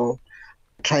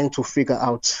 trying to figure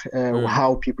out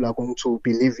how people are going to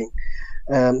be living.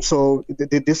 So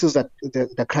this is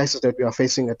the crisis that we are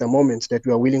facing at the moment, that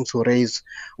we are willing to raise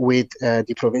with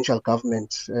the provincial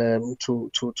government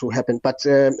to happen. But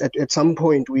at some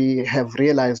point, we have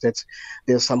realized that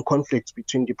there's some conflict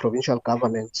between the provincial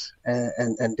government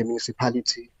and the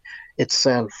municipality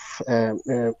itself,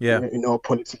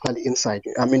 politically inside.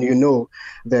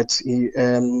 That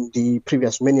the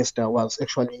previous minister was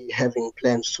actually having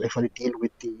plans to actually deal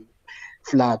with the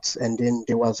floods, and then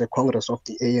there was a congress of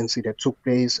the ANC that took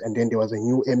place, and then there was a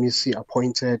new MEC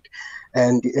appointed,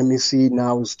 and the MEC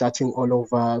now is starting all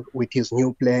over with his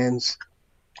new plans.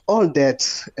 All that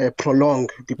prolong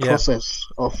the process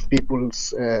of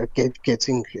people's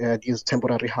getting these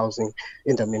temporary housing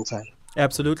in the meantime.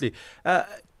 Absolutely.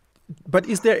 But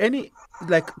is there any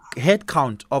head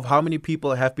count of how many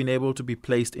people have been able to be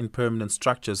placed in permanent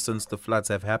structures since the floods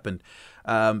have happened?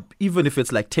 Even if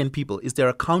it's 10 people, is there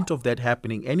a count of that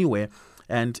happening anywhere?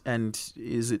 And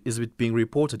is it being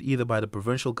reported either by the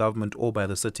provincial government or by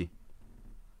the city?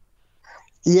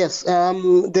 Yes,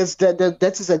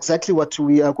 that is exactly what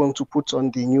we are going to put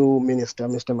on the new minister,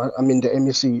 the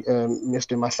MEC,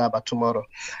 Mr. Mahlaba, tomorrow.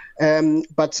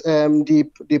 But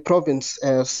the province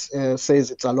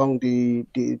says it's along the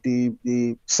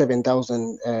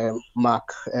 7,000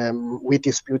 mark. We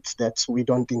dispute that. We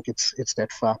don't think it's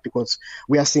that far, because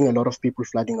we are seeing a lot of people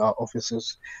flooding our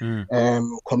offices,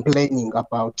 complaining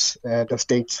about the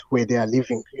state where they are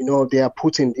living. They are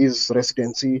put in these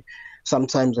residency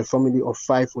Sometimes a family of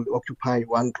 5 will occupy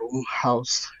one room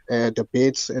house. The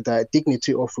beds, the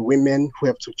dignity of women who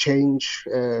have to change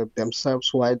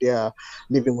themselves while they are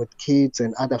living with kids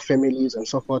and other families and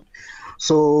so forth.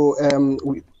 So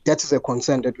that is a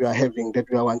concern that we are having, that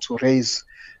we want to raise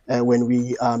when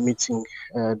we are meeting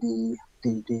the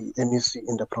MEC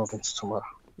in the province tomorrow.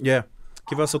 Yeah.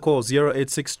 Give us a call,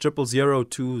 086 000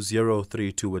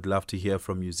 2032. We'd love to hear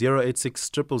from you.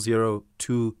 086 000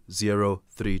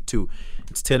 2032.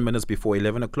 It's 10 minutes before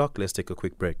 11 o'clock. Let's take a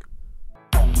quick break.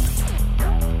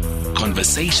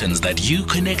 Conversations that you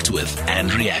connect with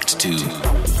and react to.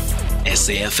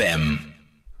 SAFM.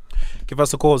 Give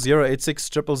us a call, 086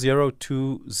 000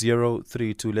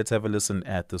 2032. Let's have a listen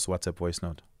at this WhatsApp voice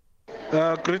note.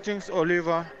 Greetings,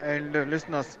 Oliver and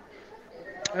listeners.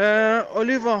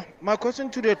 Oliver, my question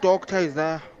to the doctor is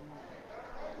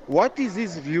what is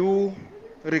his view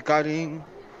regarding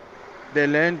the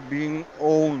land being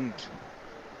owned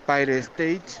by the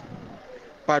state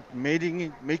but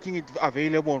making it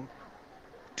available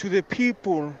to the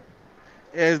people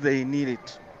as they need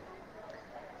it?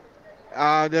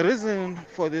 The reason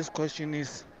for this question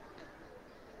is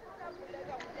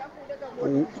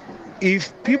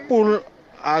if people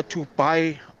are to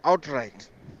buy outright,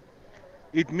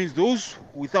 it means those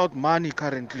without money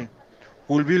currently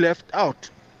will be left out,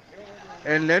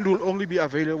 and land will only be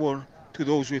available to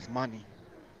those with money.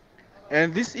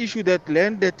 And this issue that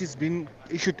land that is being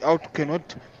issued out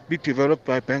cannot be developed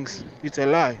by banks, it's a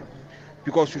lie,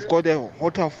 because we've got a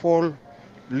waterfall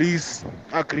lease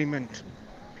agreement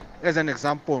as an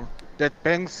example that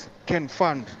banks can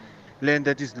fund land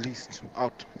that is leased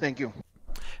out. Thank you.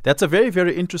 That's a very,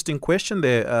 very interesting question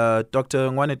there. Dr.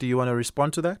 Ngwane, do you want to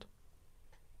respond to that?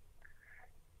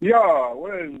 Yeah,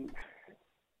 well,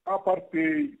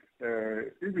 apartheid,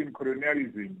 even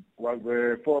colonialism, was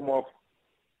a form of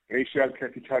racial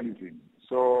capitalism.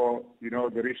 So,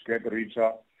 the rich get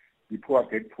richer, the poor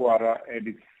get poorer, and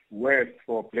it's worse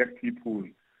for black people,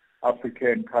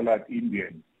 African, colored,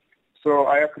 Indian. So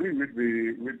I agree with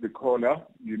the caller.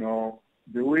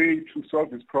 The way to solve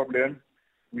this problem,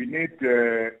 we need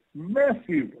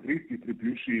massive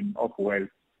redistribution of wealth.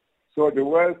 So the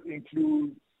wealth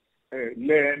includes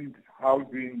land,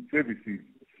 housing, services.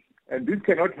 And this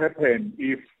cannot happen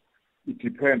if it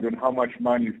depends on how much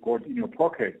money you've got in your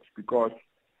pocket, because,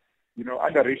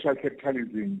 under racial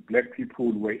capitalism, black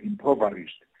people were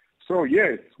impoverished. So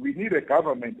yes, we need a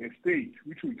government, a state,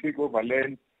 which will take over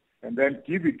land and then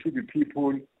give it to the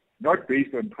people, not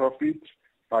based on profit,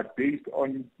 but based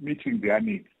on meeting their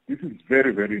needs. This is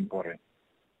very, very important.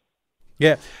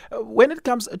 Yeah. When it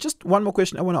comes, just one more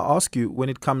question I want to ask you when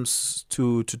it comes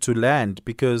to land,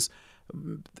 because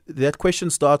that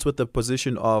question starts with the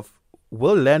position of,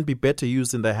 will land be better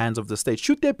used in the hands of the state?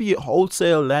 Should there be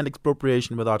wholesale land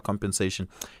expropriation without compensation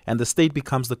and the state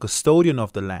becomes the custodian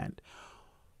of the land?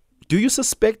 Do you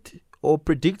suspect or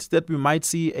predict that we might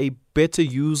see a better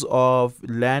use of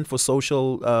land for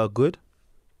social good?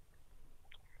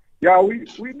 Yeah, we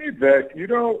need that.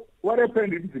 What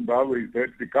happened in Zimbabwe is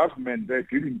that the government there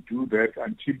didn't do that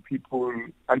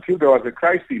until there was a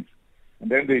crisis, and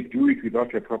then they do it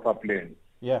without a proper plan.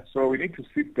 Yeah. So we need to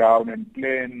sit down and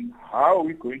plan how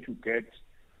we're going to get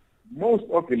most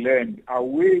of the land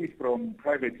away from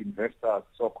private investors,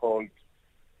 so-called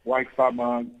white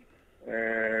farmers,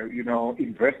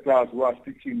 investors who are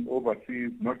sitting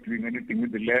overseas, not doing anything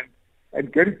with the land,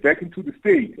 and get it back into the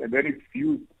state, and then it's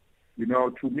used,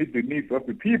 to meet the needs of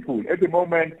the people. At the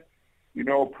moment,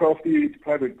 profit,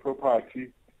 private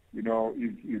property, is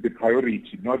the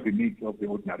priority, not the needs of the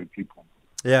ordinary people.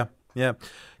 Yeah.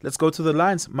 Let's go to the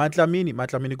lines.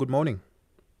 Matlamini, good morning.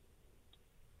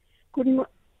 Good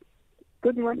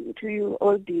morning to you,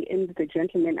 all and the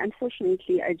gentlemen.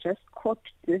 Unfortunately, I just caught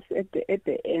this at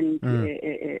the end,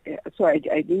 so I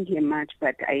didn't hear much,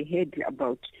 but I heard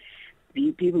about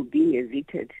the people being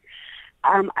evicted.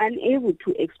 I'm unable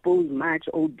to expose much,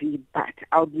 OD, but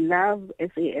I would love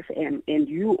SAFM and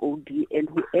you, OD, and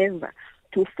whoever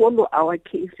to follow our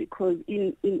case, because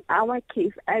in our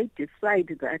case, I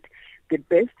decide that the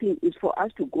best thing is for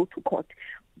us to go to court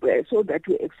so that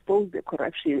we expose the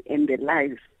corruption and the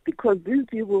lies, because these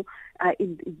people are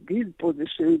in these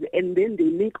positions and then they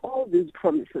make all these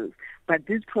promises, but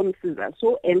these promises are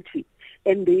so empty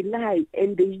and they lie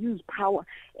and they use power.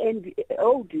 And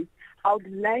OD, I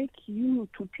would like you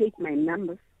to take my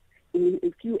numbers in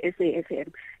a few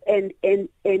SAFM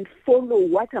and follow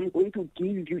what I'm going to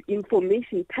give you,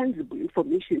 information, tangible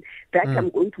information that I'm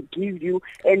going to give you,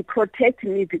 and protect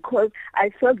me, because I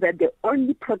felt that the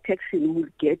only protection we'll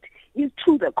get is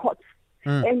through the courts.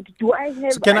 And do I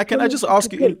have... So can I just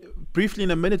ask you briefly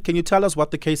in a minute, can you tell us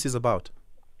what the case is about?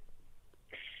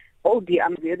 Oh dear,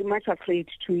 I'm very much afraid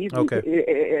to even.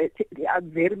 Okay.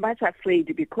 I'm very much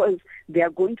afraid because they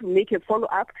are going to make a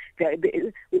follow-up.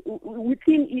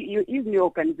 Within even your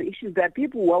organizations, there are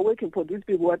people who are working for these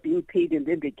people who are being paid, and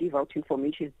then they give out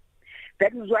information.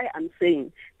 That is why I'm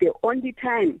saying the only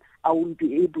time I will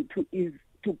be able to is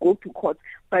to go to court.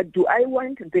 But do I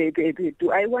want the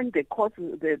courts,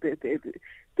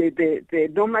 the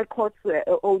normal courts,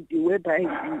 whereby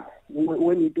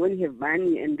when you don't have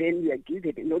money and then you are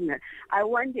given a loan? I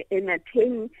want an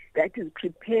attorney that is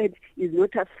prepared, is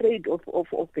not afraid of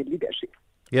the leadership.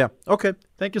 Yeah. Okay.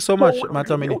 Thank you so much,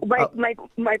 Matamini.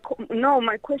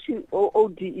 My question,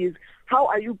 OD, is how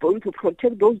are you going to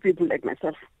protect those people like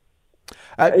myself?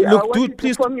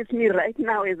 Please promise me right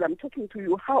now as I'm talking to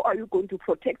you, how are you going to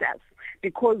protect us?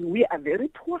 Because we are very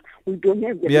poor, we don't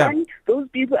have the money. Those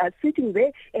people are sitting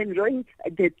there enjoying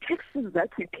the taxes that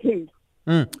we pay.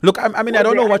 Look, I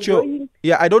don't know what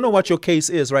I don't know what your case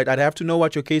is, right? I'd have to know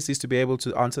what your case is to be able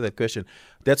to answer that question.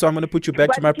 That's why I'm going to put you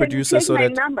back to my producer, so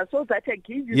that number so that I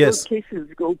give you those cases.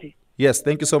 Yes,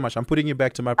 thank you so much. I'm putting you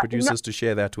back to my producers to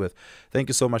share that with. Thank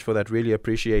you so much for that. Really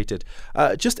appreciate it.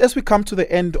 Just as we come to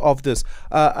the end of this,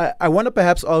 I want to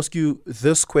perhaps ask you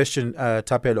this question,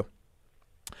 Thapelo.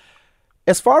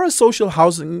 As far as social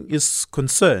housing is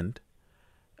concerned,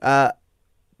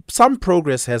 some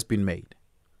progress has been made.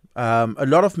 A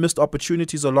lot of missed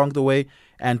opportunities along the way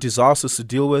and disasters to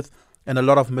deal with, and a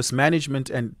lot of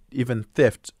mismanagement and even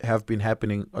theft have been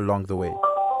happening along the way.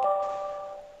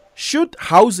 Should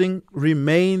housing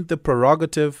remain the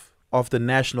prerogative of the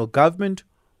national government,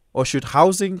 or should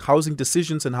housing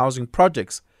decisions and housing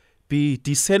projects be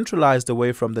decentralized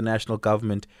away from the national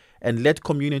government and let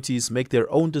communities make their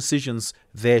own decisions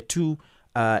there too,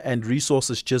 and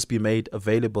resources just be made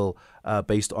available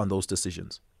based on those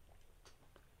decisions?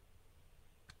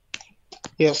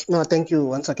 Yes, no, thank you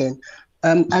once again.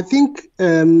 I think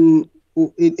in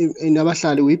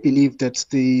Abahlali, we believe that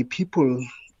the people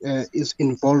is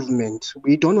involvement.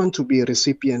 We don't want to be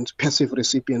passive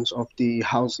recipients of the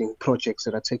housing projects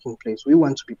that are taking place. We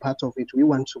want to be part of it. We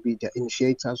want to be the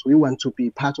initiators. We want to be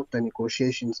part of the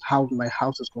negotiations, how my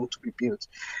house is going to be built.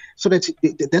 So that's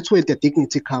where the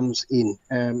dignity comes in.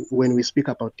 When we speak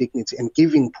about dignity and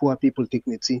giving poor people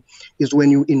dignity is when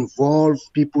you involve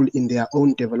people in their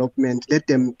own development, let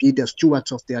them be the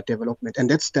stewards of their development. And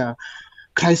that's the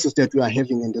crisis that we are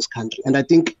having in this country. And I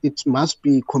think it must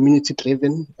be community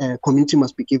driven. Community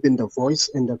must be given the voice,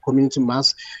 and the community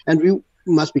we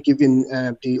must be given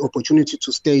the opportunity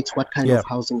to state what kind of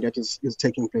housing that is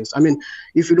taking place. I mean,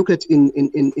 if you look at in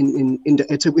the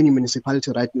eThekwini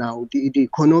municipality right now, the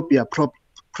Konopia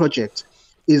project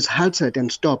is halted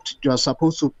and stopped. You are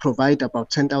supposed to provide about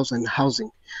 10,000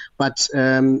 housing, but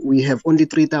we have only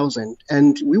 3,000.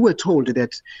 And we were told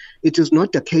that it is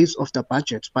not the case of the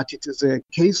budget, but it is a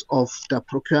case of the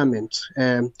procurement.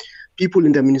 People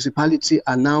in the municipality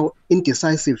are now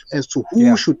indecisive as to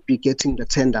who should be getting the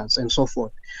tenders and so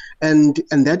forth. And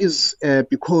that is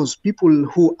because people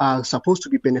who are supposed to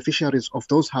be beneficiaries of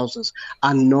those houses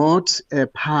are not a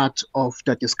part of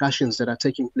the discussions that are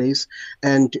taking place,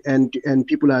 and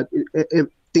people are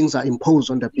things are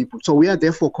imposed on the people. So we are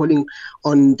therefore calling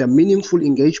on the meaningful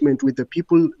engagement with the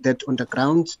people that on the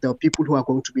ground, the people who are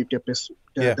going to be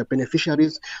the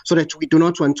beneficiaries, so that we do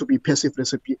not want to be passive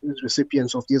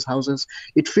recipients of these houses.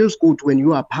 It feels good when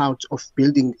you are part of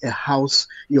building a house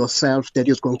yourself that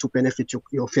is going to benefit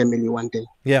your family one day.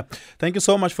 Yeah, thank you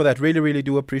so much for that. Really, really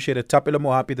do appreciate it. Thapelo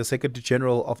Mohapi, the Secretary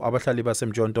General of Abahlali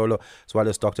baseMjondolo, as well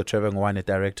as Dr. Trevor Ngwane,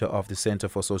 Director of the Center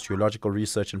for Sociological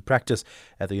Research and Practice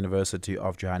at the University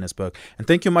of Johannesburg. And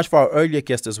thank you much for our earlier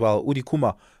guest as well,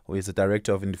 Kumar, who is the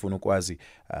Director of Ndifuna Ukwazi,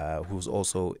 who's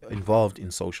also involved in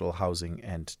social housing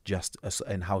and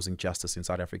housing justice in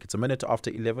South Africa. It's a minute after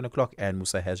 11 o'clock, and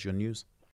Musa has your news.